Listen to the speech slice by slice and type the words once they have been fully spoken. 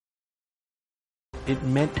it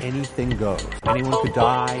meant anything goes. Anyone could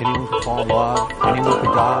die, anyone could fall in love, anyone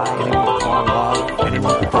could die, anyone could fall in love,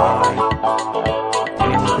 anyone could die,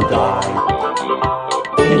 anyone could die.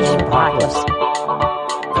 Asian Apocalypse.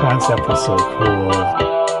 Concept was so cool.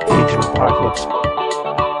 Asian Apocalypse.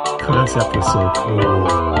 Concept was so cool.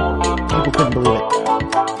 People couldn't believe it.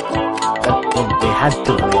 They had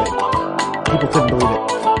to believe it. People couldn't believe it.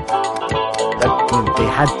 They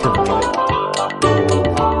had to believe it.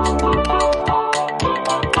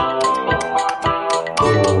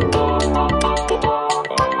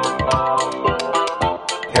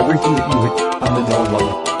 Everything that you had come to know and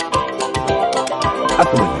love. Out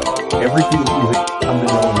the window. Everything that you had come to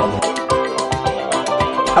know and love.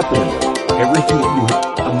 Out the window. Everything that you had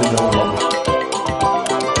come to know and love.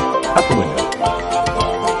 Out the window.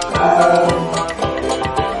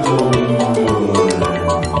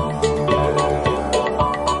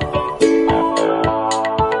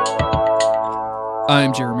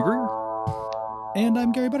 I'm Jeremy Greer, And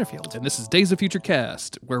I'm Gary Butterfield. and this is Days of Future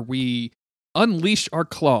Cast, where we unleash our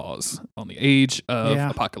claws on the age of Yeah.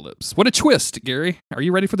 apocalypse. What a twist, Gary. Are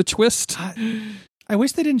you ready for the twist? I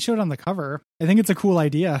wish they didn't show it on the cover. I think it's a cool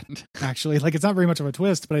idea, actually. Like, it's not very much of a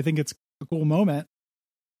twist, but I think it's a cool moment.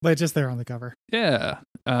 But it's just there on the cover. Yeah.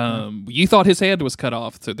 You thought his hand was cut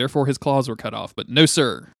off, so therefore his claws were cut off. But no,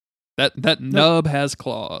 sir. That nub has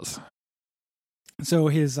claws. So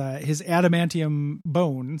his adamantium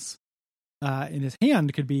bones in his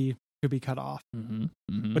hand could be cut off,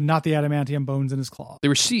 but not the adamantium bones in his claw. They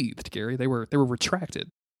were sheathed, Gary. They were retracted.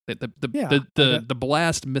 Yeah. The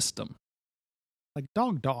blast missed them. Like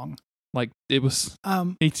dog dong. Like it was.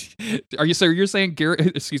 Um, Are you? So you're saying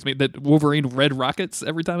Gary? Excuse me. That Wolverine red rockets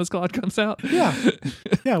every time his claw comes out. Yeah.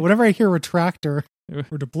 Yeah. Whenever I hear retract or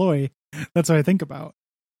deploy, that's what I think about.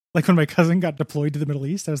 Like when my cousin got deployed to the Middle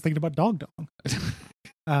East, I was thinking about dog dong.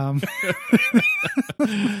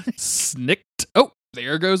 Snicked. Oh,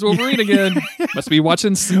 there goes Wolverine again. Must be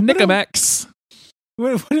watching Snickamax.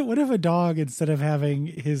 What if a dog, instead of having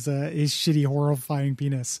his shitty, horrifying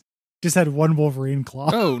penis, just had one Wolverine claw?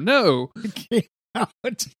 Oh no! Came out.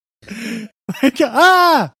 Like,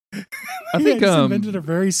 ah! I think just invented a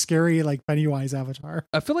very scary, like, Pennywise avatar.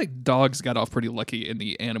 I feel like dogs got off pretty lucky in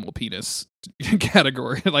the animal penis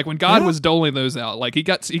category. Like when God was doling those out, like he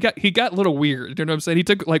got a little weird. You know what I'm saying? He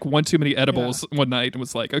took like one too many edibles one night and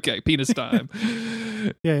was like, "Okay, penis time."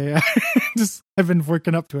 Yeah. Just I've been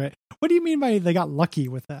working up to it. What do you mean by they got lucky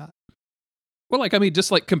with that? Well, like I mean,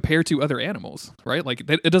 just like compared to other animals, right? Like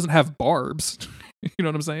it doesn't have barbs. You know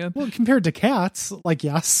what I'm saying? Well, compared to cats, like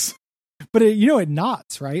yes, but it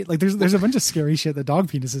knots, right? Like there's a bunch of scary shit that dog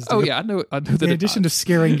penises do. Oh yeah, I know that. In addition to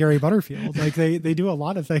scaring Gary Butterfield, like they do a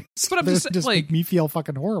lot of things. But I'm just saying, like, make me feel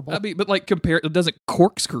fucking horrible. I mean, but like compare, it doesn't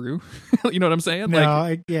corkscrew. You know what I'm saying?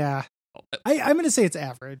 No, yeah. I'm going to say it's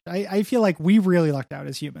average. I feel like we really lucked out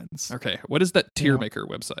as humans. Okay, what is that tier maker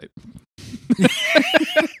website?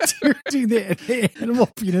 the animal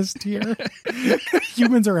penis tier.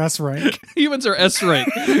 Humans are S rank. Humans are S rank.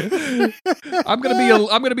 I'm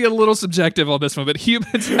gonna be a little subjective on this one, but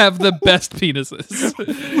humans have the best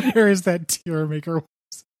penises. Where is that tier maker?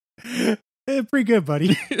 Pretty good,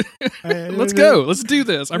 buddy. Let's go. Let's do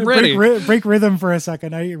this. I'm ready. Break rhythm for a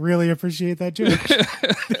second. I really appreciate that joke.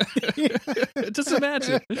 Just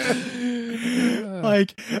imagine.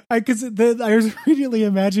 Like, I was immediately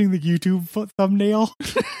imagining the YouTube thumbnail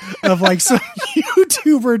of like some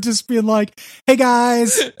YouTuber just being like, "Hey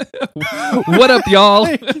guys, what up, y'all?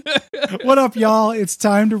 What up, y'all? It's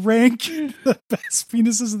time to rank the best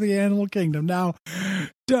penises of the animal kingdom." Now,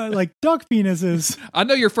 like duck penises. I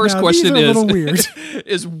know your first now, question these are is a little weird.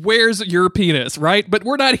 Is where's your penis, right? But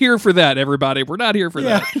we're not here for that, everybody. We're not here for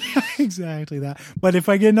that. Exactly that. But if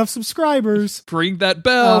I get enough subscribers, ring that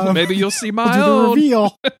bell. Maybe you'll see my we'll do own the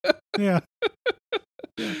reveal. Yeah.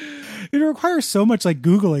 It requires so much like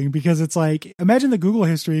Googling because it's like, imagine the Google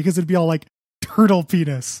history because it'd be all like turtle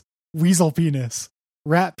penis, weasel penis,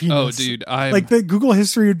 rat penis. Oh, dude, like the Google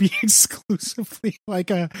history would be exclusively like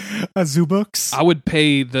a zoo books. I would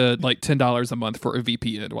pay the like $10 a month for a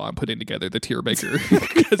VPN while I'm putting together the tier maker,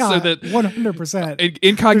 so that 100%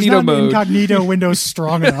 incognito mode, incognito window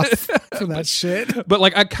strong enough for that shit. But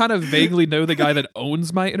like, I kind of vaguely know the guy that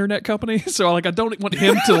owns my internet company, so like, I don't want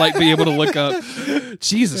him to like be able to look up.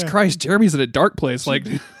 Jesus Christ, Jeremy's in a dark place. Like,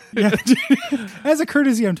 yeah. As a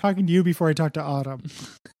courtesy, I'm talking to you before I talk to Autumn.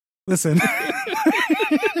 Listen.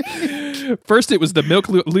 First it was the Milk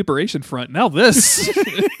Liberation Front. Now this.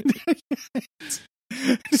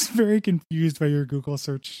 Just very confused by your Google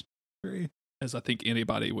search. As I think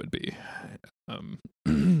anybody would be.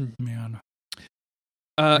 Man.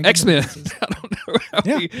 X-Men. penises. I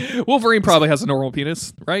don't know. Wolverine probably has a normal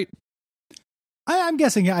penis, right? I'm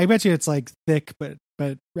guessing. I bet you it's like thick, but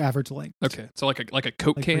average length. Okay, so like a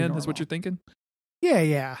Coke Like can pretty is what normal. you're thinking. Yeah.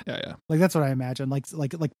 Yeah. Like that's what I imagine. Like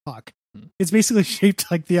Puck. Hmm. It's basically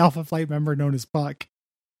shaped like the Alpha Flight member known as Puck,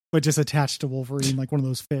 but just attached to Wolverine, like one of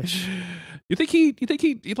those fish. You think he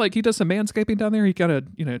does some manscaping down there? He kind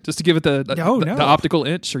of just to give it the No. optical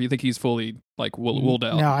inch, or you think he's fully like wooled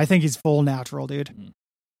out? No, I think he's full natural, dude. Mm.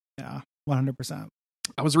 Yeah, 100%.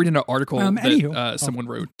 I was reading an article anywho. that someone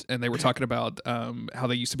wrote, and they were talking about how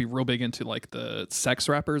they used to be real big into like the sex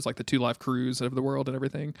rappers, like the 2 Live Crews of the world and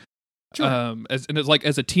everything. Sure. And it's like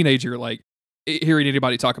as a teenager, like hearing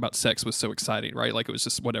anybody talk about sex was so exciting, right? Like it was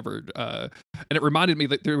just whatever. And it reminded me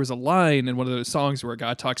that there was a line in one of those songs where a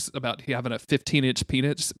guy talks about having a 15-inch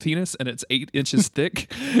penis and it's 8 inches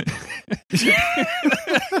thick.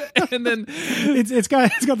 And then it's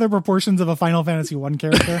got the proportions of a Final Fantasy 1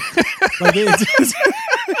 character. Like it's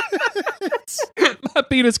my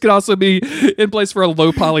penis could also be in place for a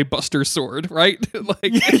low poly Buster sword, right?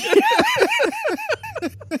 Like,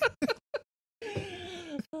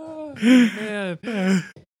 oh, man.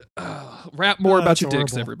 Rap more about That's your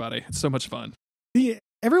dicks, horrible. everybody. It's so much fun.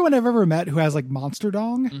 Everyone I've ever met who has like monster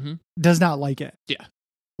dong Mm-hmm. does not like it. Yeah.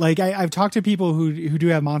 Like I've talked to people who do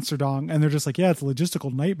have monster dong, and they're just like, yeah, it's a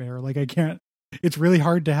logistical nightmare. Like I can't. It's really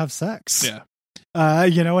hard to have sex. Yeah.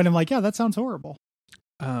 And I'm like, yeah, that sounds horrible.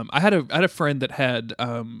 I had a friend that had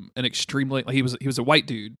an extremely he was a white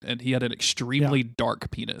dude, and he had an extremely dark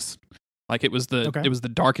penis. Like it was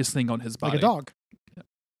the darkest thing on his body. Like a dog.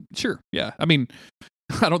 Sure. Yeah. I mean,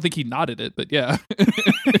 I don't think he nodded it, but yeah.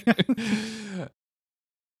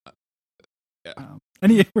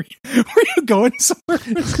 Were you going somewhere?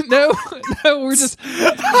 No, we're just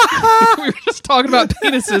talking about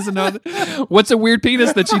penises and what's a weird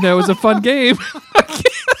penis that you know is a fun game. I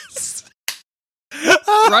guess.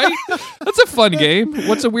 Right? That's a fun game.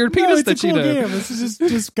 What's a weird penis it's that a you cool know? game. This is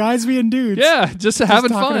just guys being dudes. Yeah, just having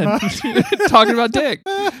fun. talking Talking about dick.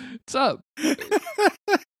 What's up?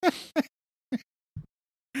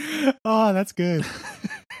 Oh, that's good.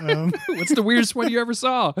 What's the weirdest one you ever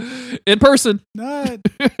saw in person? I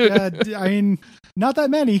mean, not that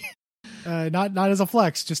many. Not as a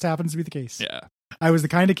flex. Just happens to be the case. Yeah. I was the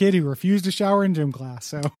kind of kid who refused to shower in gym class.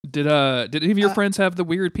 So Did any of your friends have the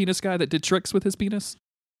weird penis guy that did tricks with his penis?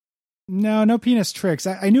 no penis tricks.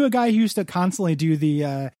 I knew a guy who used to constantly do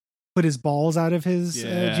the put his balls out of his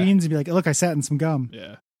jeans and be like, "Look, I sat in some gum."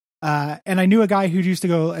 Yeah. And I knew a guy who used to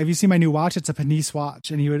go, "Have you seen my new watch? It's a penis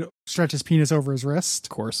watch," and he would stretch his penis over his wrist, Of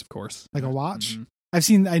course. like a watch.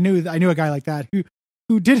 Mhm. I knew a guy like that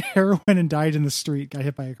who did heroin and died in the street, got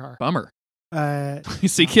hit by a car. Bummer. Uh, You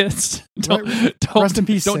see, kids, don't rest in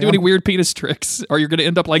peace, Don't do Sam. any weird penis tricks, or you're going to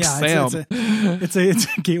end up like Yeah, Sam. it's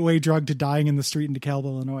a gateway drug to dying in the street in DeKalb,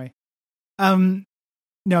 Illinois.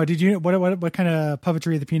 No, did you what kind of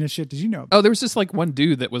puppetry of the penis shit did you know? Oh, there was just like one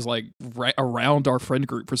dude that was like right around our friend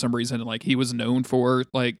group for some reason, and like he was known for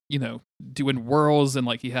like doing whirls, and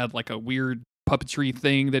like he had like a weird puppetry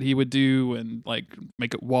thing that he would do and like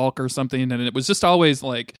make it walk or something, and it was just always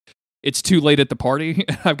like, it's too late at the party.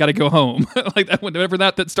 I've got to go home. Like that, whenever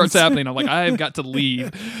that starts happening, I'm like, I've got to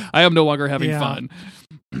leave. I am no longer having fun.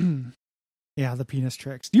 Yeah, the penis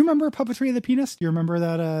tricks. Do you remember puppetry of the penis? Do you remember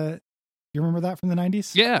that? You remember that from the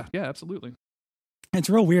 90s? Yeah, absolutely. It's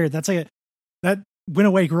real weird. That went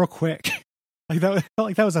away real quick. Like that felt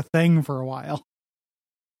like that was a thing for a while.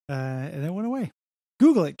 And then went away.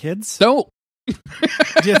 Google it, kids. Don't.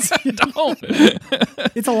 Don't.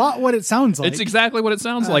 It's a lot what it sounds like. It's exactly what it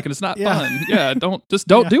sounds like, and it's not yeah. fun. Yeah, don't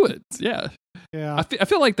do it. Yeah. Yeah. I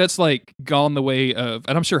feel like that's like gone the way of,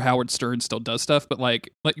 and I'm sure Howard Stern still does stuff, but like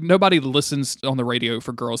nobody listens on the radio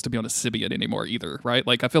for girls to be on a Sybian anymore either, right?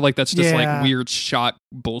 Like I feel like that's just like weird shock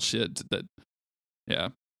bullshit that, yeah.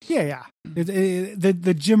 Yeah.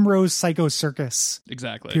 The Jim Rose Psycho Circus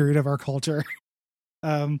Exactly. period of our culture.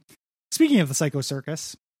 Speaking of the Psycho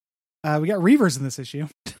Circus, we got Reavers in this issue.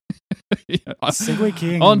 Yeah. Segway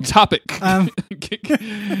King. On topic.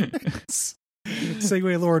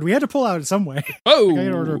 Segway Lord. We had to pull out in some way. Oh, I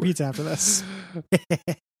gotta order a pizza after this.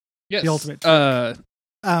 Yes. The ultimate.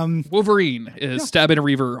 Wolverine is stabbing a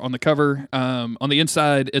Reaver on the cover. On the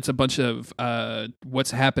inside, it's a bunch of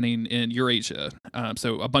what's happening in Eurasia.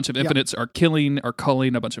 So a bunch of Infinites are culling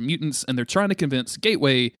a bunch of mutants, and they're trying to convince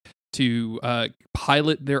Gateway to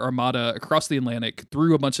pilot their armada across the Atlantic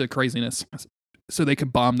through a bunch of craziness so they can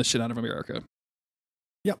bomb the shit out of America.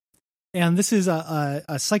 Yep. And this is a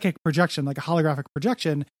psychic projection, like a holographic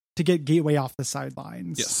projection, to get Gateway off the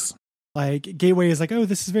sidelines. Yes. Like Gateway is like, oh,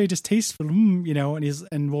 this is very distasteful,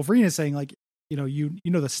 and Wolverine is saying like, you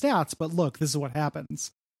know the stats, but look, this is what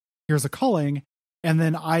happens. Here's a culling. And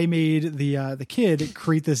then I made the kid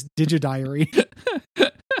create this digidiary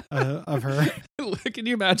of her. Can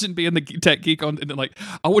you imagine being the tech geek on and like,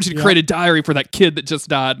 I want you to create a diary for that kid that just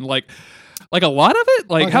died, and like a lot of it?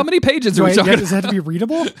 Like, how many pages are we talking about? Does it have to be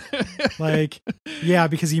readable? Like, yeah,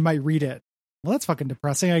 because he might read it. Well, that's fucking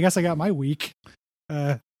depressing. I guess I got my week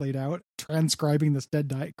laid out transcribing this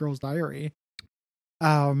dead girl's diary.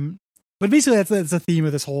 But basically that's the theme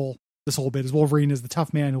of this whole bit is Wolverine is the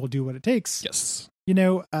tough man who will do what it takes. Yes. You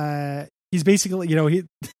know, he's basically, you know,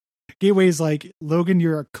 Gateway's like, Logan,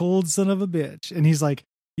 you're a cold son of a bitch. And he's like,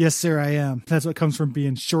 yes, sir, I am. That's what comes from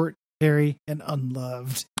being short, hairy, and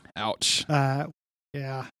unloved. Ouch.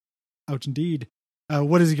 Yeah. Ouch indeed.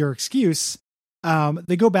 What is your excuse?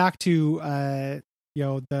 They go back to, you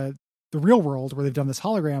know, the real world where they've done this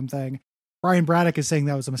hologram thing. Brian Braddock is saying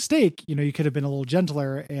that was a mistake. You know, you could have been a little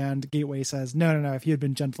gentler. And Gateway says, no. If you had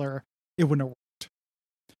been gentler, it wouldn't have worked.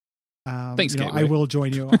 Thanks, you know, Gateway. I will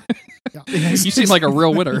join you. Yeah. You seem like a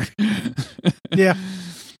real winner. Yeah.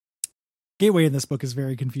 Gateway in this book is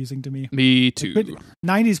very confusing to me. Me too.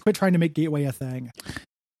 90s, quit trying to make Gateway a thing.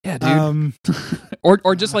 Yeah, dude.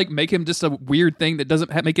 Or just like make him just a weird thing that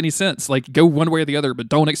doesn't make any sense. Like go one way or the other, but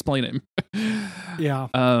don't explain him. Yeah.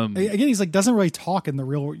 Again, he's like doesn't really talk in the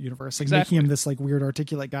real universe. Like Exactly. making him this like weird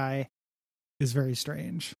articulate guy is very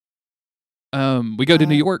strange. We go to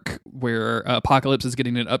New York where Apocalypse is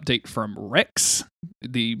getting an update from Rex,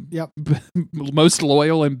 the most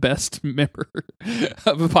loyal and best member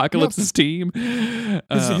of Apocalypse's team.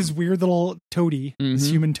 His weird little toady, his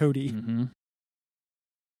human toady. Mm-hmm.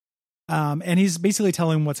 And he's basically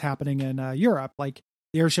telling him what's happening in Europe. Like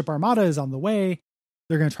the airship armada is on the way.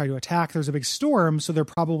 They're going to try to attack. There's a big storm, so they're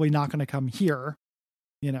probably not going to come here,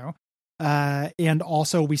 you know. And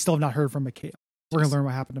also, we still have not heard from Mikhail. We're going to learn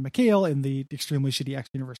what happened to Mikhail in the extremely shitty X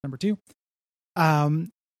Universe #2.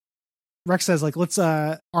 Rex says, like, let's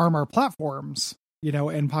arm our platforms, you know,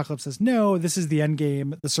 and Apocalypse says, no, this is the end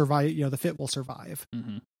game. The fit will survive.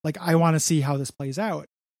 Mm-hmm. Like, I want to see how this plays out.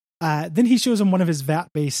 Then he shows him one of his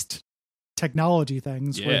VAT-based technology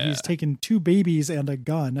things where he's taken 2 babies and a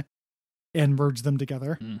gun and merged them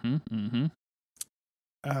together. Mm-hmm.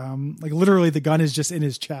 Mm-hmm. Like literally the gun is just in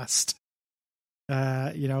his chest.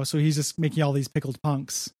 You know, so he's just making all these pickled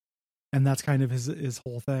punks, and that's kind of his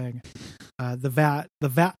whole thing. The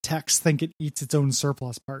VAT techs think it eats its own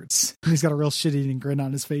surplus parts. And he's got a real shit-eating grin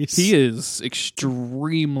on his face. He is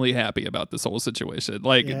extremely happy about this whole situation.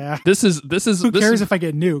 Like this is who cares if I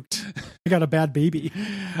get nuked? I got a bad baby.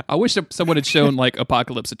 I wish someone had shown like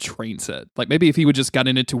Apocalypse a train set. Like maybe if he would just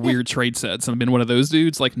gotten into weird trade sets and been one of those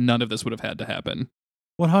dudes, like none of this would have had to happen.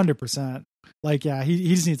 100%. Like, yeah,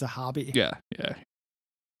 he just needs a hobby. Yeah.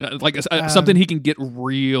 Like something he can get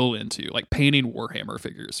real into, like painting Warhammer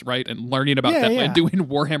figures, right? And learning about that and doing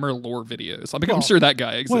Warhammer lore videos. I'm sure that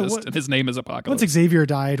guy exists, and his name is Apocalypse. Once Xavier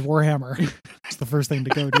died, Warhammer was the first thing to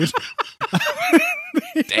go, dude.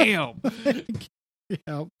 Damn.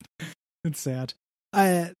 Yeah, it's sad.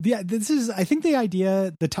 This is, I think, the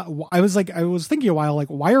idea. I was thinking a while, like,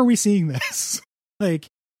 why are we seeing this? Like,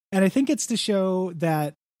 and I think it's to show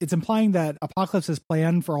that it's implying that Apocalypse's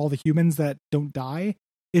plan for all the humans that don't die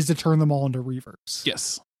is to turn them all into Reavers.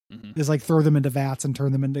 Yes. Mm-hmm. Is like throw them into vats and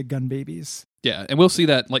turn them into gun babies. Yeah, and we'll see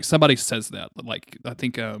that. Like somebody says that. Like I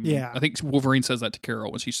think yeah. I think Wolverine says that to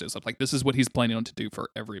Carol when she shows up. Like this is what he's planning on to do for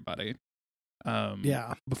everybody.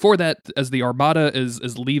 Yeah. Before that, as the Armada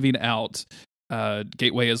is leaving out,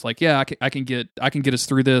 Gateway is like, yeah, I can get us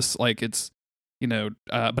through this. Like it's, you know,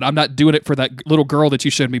 but I'm not doing it for that little girl that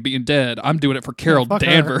you showed me being dead. I'm doing it for Carol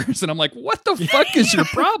Danvers. And I'm like, what the fuck is your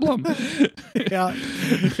problem? Yeah.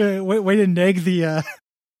 Way to neg the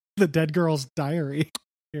dead girl's diary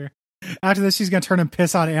here. After this, she's going to turn and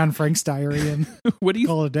piss on Anne Frank's diary and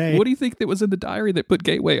call it a day. What do you think that was in the diary that put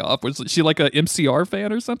Gateway off? Was she like a MCR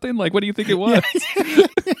fan or something? Like, what do you think it was?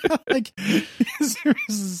 Yeah, like,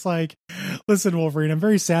 it's like, listen, Wolverine, I'm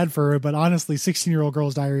very sad for her, but honestly, 16-year-old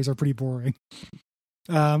girls' diaries are pretty boring.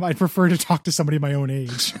 I'd prefer to talk to somebody my own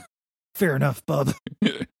age. Fair enough, bub.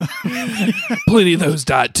 Plenty of those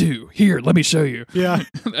died too. Here, let me show you. Yeah.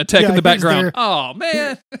 A tech in the background. Oh,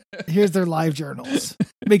 man. Here's their live journals.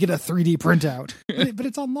 Make it a 3D printout. But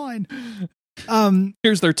it's online.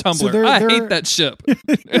 Here's their Tumblr. So I hate that ship.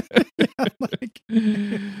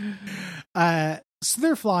 So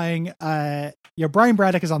they're flying. Brian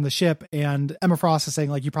Braddock is on the ship, and Emma Frost is saying,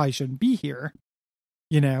 like, you probably shouldn't be here.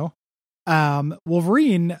 You know?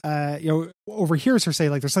 Wolverine, overhears her say,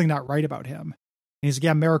 like, there's something not right about him. And he's like,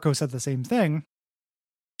 yeah, Mariko said the same thing.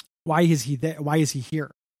 Why is he there? Why is he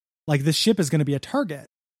here? Like, this ship is going to be a target.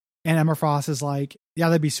 And Emma Frost is like, yeah,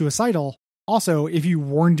 that'd be suicidal. Also, if you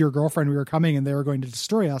warned your girlfriend we were coming and they were going to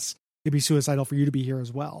destroy us, it'd be suicidal for you to be here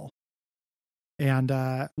as well. And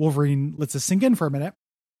Wolverine lets this sink in for a minute.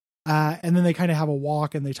 And then they kind of have a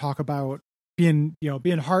walk and they talk about being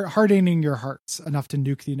hardening your hearts enough to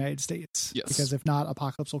nuke the United States. Yes. Because if not,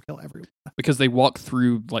 Apocalypse will kill everyone. Because they walk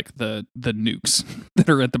through like the nukes that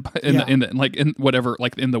are at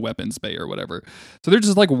in the weapons bay or whatever. So they're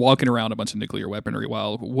just like walking around a bunch of nuclear weaponry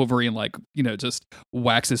while Wolverine just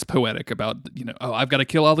waxes poetic about, I've got to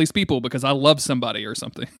kill all these people because I love somebody or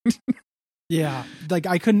something. Yeah. Like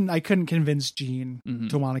I couldn't convince Jean Mhm.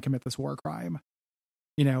 to want to commit this war crime.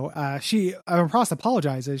 Frost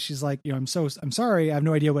apologizes. She's like, I'm sorry. I have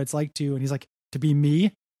no idea what it's like to, and he's like, to be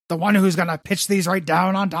me, the one who's going to pitch these right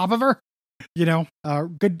down on top of her. Good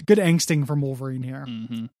angsting from Wolverine here.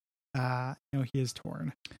 Mm-hmm. He is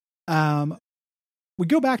torn. We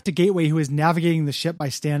go back to Gateway, who is navigating the ship by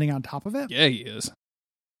standing on top of it. Yeah, he is.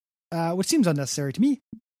 Which seems unnecessary to me.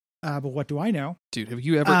 But what do I know? Dude, have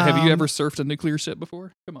you ever surfed a nuclear ship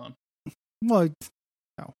before? Come on. Well,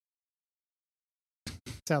 no.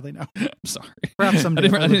 Sadly, no. I'm sorry. Perhaps someday. I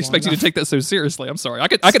didn't expect you to take that so seriously. I'm sorry. I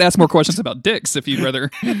could ask more questions about dicks if you'd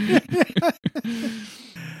rather.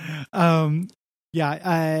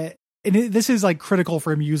 This is like critical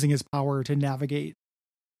for him using his power to navigate,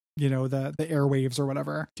 the airwaves or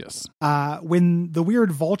whatever. Yes. When the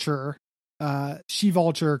weird vulture,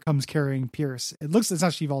 She-Vulture comes carrying Pierce. It's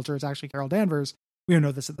not She-Vulture, it's actually Carol Danvers. We don't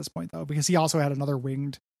know this at this point though, because he also had another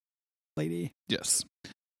winged lady. Yes.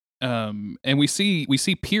 And we see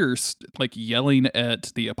Pierce like yelling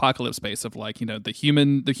at the Apocalypse base of like, the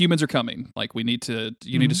humans are coming. Like you need to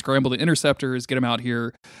scramble the interceptors, get them out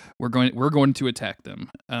here. We're going to attack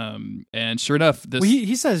them. And sure enough,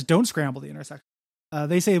 he says, don't scramble the interceptor.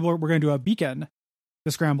 They say we're going to do a beacon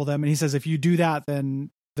to scramble them. And he says, if you do that,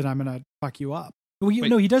 then I'm going to fuck you up.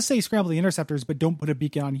 He does say scramble the interceptors, but don't put a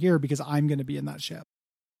beacon on here because I'm going to be in that ship.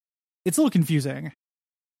 It's a little confusing.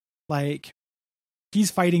 Like, he's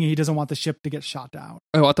fighting and he doesn't want the ship to get shot down.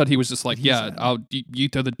 Oh, I thought he was just like, you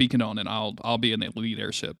throw the beacon on and I'll be in the lead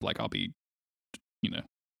airship. Like I'll be,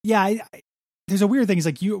 Yeah, there's a weird thing. He's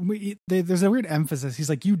like, there's a weird emphasis. He's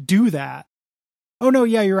like, you do that. Oh no,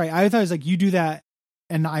 yeah, you're right. I thought it was like, you do that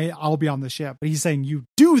and I'll be on the ship. But he's saying you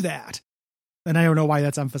do that. And I don't know why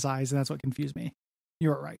that's emphasized, and that's what confused me. You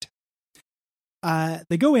were right.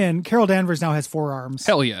 They go in. Carol Danvers now has 4 arms.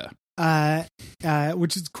 Hell yeah.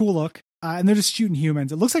 Which is a cool look. And they're just shooting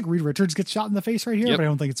humans. It looks like Reed Richards gets shot in the face right here, but I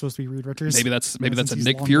don't think it's supposed to be Reed Richards. Maybe that's a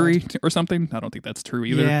Nick Fury or something. I don't think that's true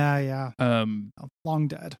either. Yeah. Long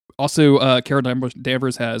dead. Also, Carol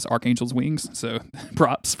Danvers has Archangel's wings, so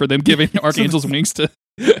props for them giving Archangel's wings to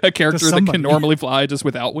a character that can normally fly just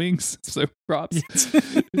without wings. So props.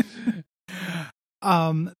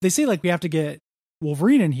 They say like we have to get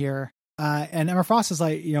Wolverine in here, and Emma Frost is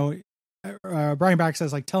like, Brian Braddock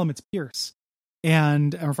says like, tell him it's Pierce.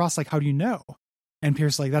 And Emma Frost's like, how do you know? And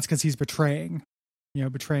Pierce like, that's because he's betraying you.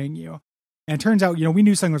 And it turns out, we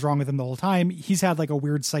knew something was wrong with him the whole time. He's had like a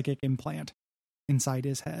weird psychic implant inside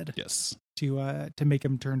his head. Yes. To make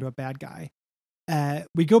him turn to a bad guy.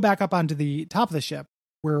 We go back up onto the top of the ship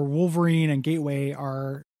where Wolverine and Gateway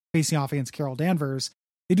are facing off against Carol Danvers.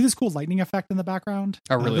 They do this cool lightning effect in the background.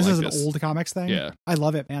 I really this like is an old comics thing. Yeah. I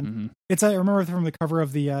love it, man. Mm-hmm. It's I remember from the cover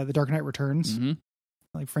of the Dark Knight Returns,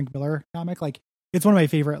 like Frank Miller comic. Like, it's one of my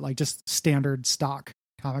favorite, like, just standard stock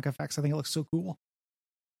comic effects. I think it looks so cool.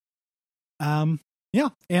 And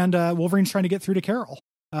Wolverine's trying to get through to Carol.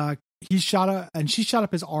 She shot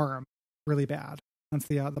up his arm really bad. That's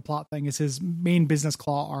the plot thing. Is his main business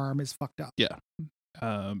claw arm is fucked up. Yeah.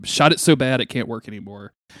 Shot it so bad it can't work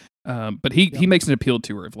anymore. But he makes an appeal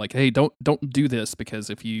to her of like, hey, don't do this, because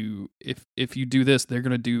if you do this, they're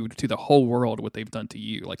gonna do to the whole world what they've done to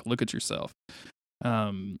you. Like, look at yourself.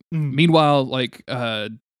 Meanwhile, like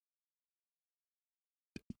Emma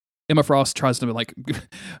Frost tries to like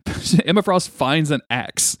Emma Frost finds an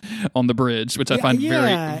axe on the bridge, which I find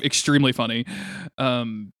very extremely funny.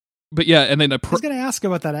 But yeah, and then I was going to ask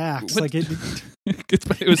about that axe. What? Like it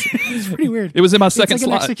was pretty weird. It was in my second it's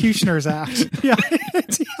like slot. An executioner's axe.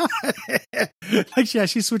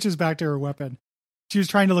 She switches back to her weapon. She was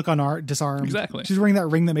trying to look disarmed. Exactly. She's wearing that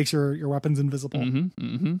ring that makes your weapons invisible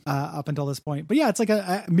up until this point. But yeah, it's like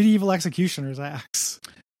a medieval executioner's axe.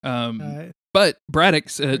 But Braddock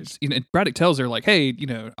tells her like, hey,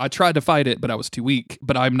 I tried to fight it, but I was too weak,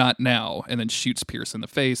 but I'm not now. And then shoots Pierce in the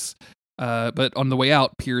face. But on the way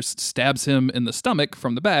out, Pierce stabs him in the stomach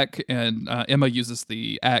from the back, and Emma uses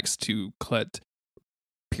the axe to cut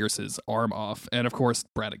Pierce's arm off. And of course,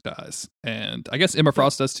 Braddock dies. And I guess Emma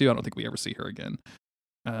Frost does too. I don't think we ever see her again.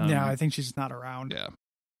 No, I think she's just not around.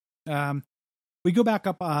 Yeah. We go back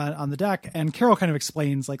up on the deck, and Carol kind of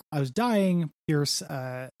explains, like, I was dying, Pierce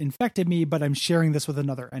infected me, but I'm sharing this with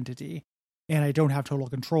another entity, and I don't have total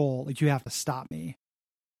control. Like, you have to stop me.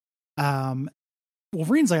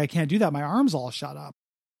 Wolverine's like, I can't do that. My arm's all shut up.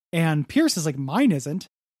 And Pierce is like, mine isn't,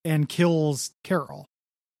 and kills Carol.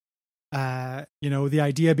 The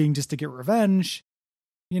idea being just to get revenge.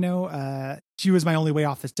 She was my only way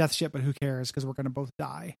off this death ship, but who cares? Because we're going to both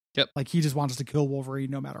die. Yep. Like, he just wants us to kill Wolverine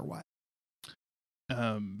no matter what.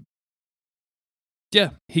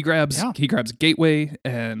 Yeah, he grabs Gateway,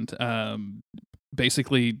 and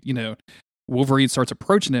basically, Wolverine starts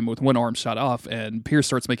approaching him with one arm shot off, and Pierce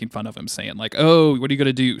starts making fun of him, saying like, "Oh, what are you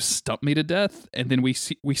gonna do? Stump me to death?" And then we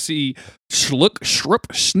see Schluck, Shrup,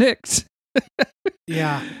 Schnicked.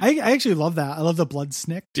 Yeah, I actually love that. I love the blood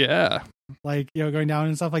snicked. Yeah, like going down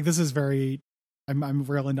and stuff. Like, this is very. I'm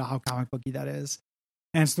real into how comic booky that is.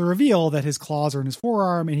 And it's the reveal that his claws are in his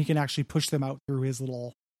forearm, and he can actually push them out through his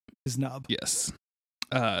nub. Yes.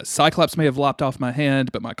 Cyclops may have lopped off my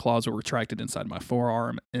hand, but my claws were retracted inside my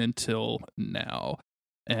forearm until now.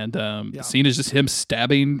 And the scene is just him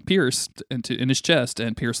stabbing Pierce in his chest,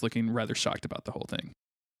 and Pierce looking rather shocked about the whole thing.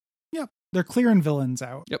 Yep. They're clearing villains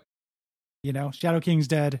out. Yep. Shadow King's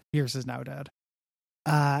dead. Pierce is now dead.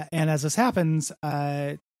 And as this happens,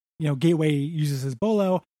 Gateway uses his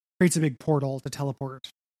bolo, creates a big portal to teleport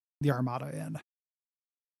the Armada in.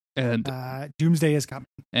 And Doomsday is coming.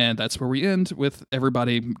 And that's where we end, with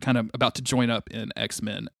everybody kind of about to join up in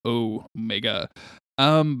X-Men Omega.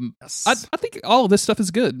 Yes. I think all of this stuff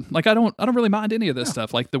is good. Like, I don't really mind any of this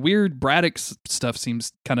stuff. Like, the weird Braddock stuff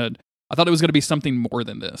seems kind of, I thought it was going to be something more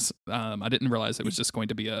than this. I didn't realize it was just going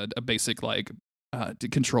to be a basic, like,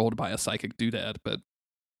 controlled by a psychic doodad. But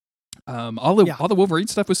all the Wolverine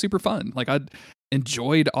stuff was super fun. Like, I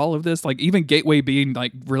enjoyed all of this. Like, even Gateway being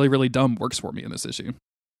like really, really dumb works for me in this issue.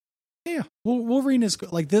 Yeah, well, Wolverine is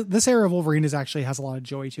like this era of Wolverine actually has a lot of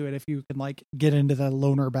joy to it if you can like get into the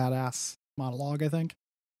loner badass monologue, I think.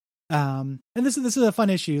 And this is a fun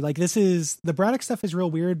issue. Like, the Braddock stuff is real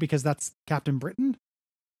weird because that's Captain Britain,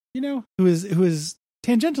 who is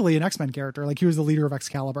tangentially an X-Men character. Like, he was the leader of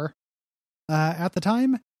Excalibur at the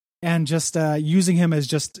time, and just using him as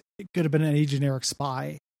just, it could have been a generic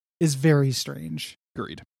spy is very strange.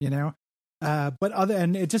 Agreed.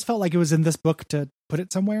 And it just felt like it was in this book to put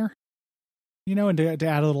it somewhere. And to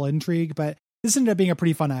add a little intrigue, but this ended up being a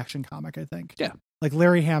pretty fun action comic, I think. Yeah. Like,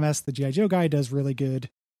 Larry Hamas, the G.I. Joe guy, does really good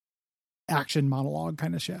action monologue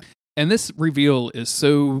kind of shit. And this reveal is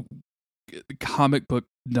so comic book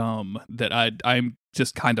dumb that I'm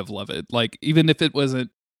just kind of love it. Like, even if it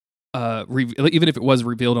wasn't, even if it was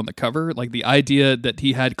revealed on the cover, like, the idea that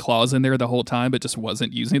he had claws in there the whole time but just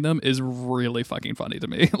wasn't using them is really fucking funny to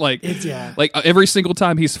me. Like, like every single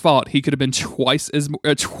time he's fought, he could have been twice as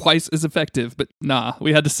effective, but nah,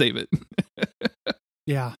 we had to save it.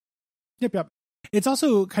 Yeah. Yep. It's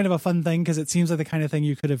also kind of a fun thing because it seems like the kind of thing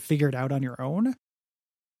you could have figured out on your own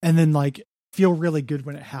and then like feel really good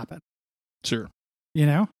when it happened. Sure.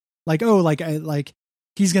 Like,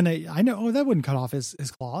 he's that wouldn't cut off his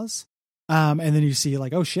claws. And then you see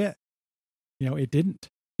like, oh shit, it didn't.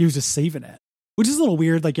 He was just saving it, which is a little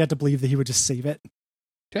weird. Like, you have to believe that he would just save it.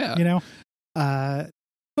 Yeah. But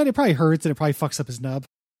it probably hurts and it probably fucks up his nub.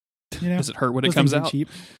 Does it hurt when it comes out? Cheap.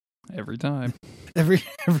 Every time. Every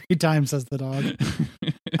time, says the dog.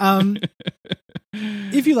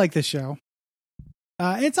 If you like this show,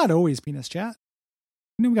 it's not always penis chat.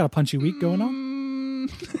 We got a punchy week going on.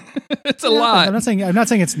 It's a lot. I'm not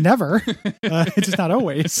saying it's never. It's just not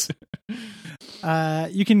always.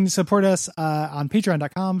 You can support us on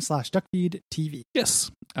patreon.com/duckfeedtv.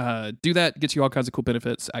 Yes. Do that. Gets you all kinds of cool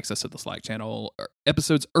benefits, access to the Slack channel,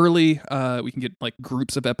 episodes early. We can get like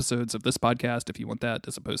groups of episodes of this podcast if you want that,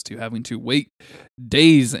 as opposed to having to wait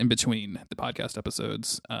days in between the podcast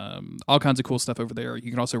episodes. All kinds of cool stuff over there. You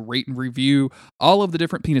can also rate and review all of the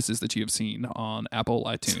different penises that you have seen on Apple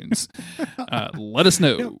iTunes. Let us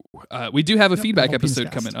know. We do have a feedback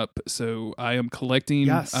episode coming up, so I am collecting.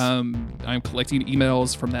 Yes. I am collecting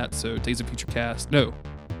emails from that. So Days of Future Cast. No.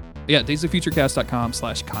 Yeah,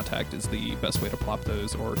 daysoffuturecast.com/contact is the best way to plop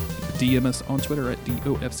those, or DM us on Twitter at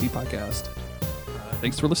DOFC Podcast.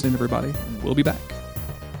 Thanks for listening, everybody. We'll be back.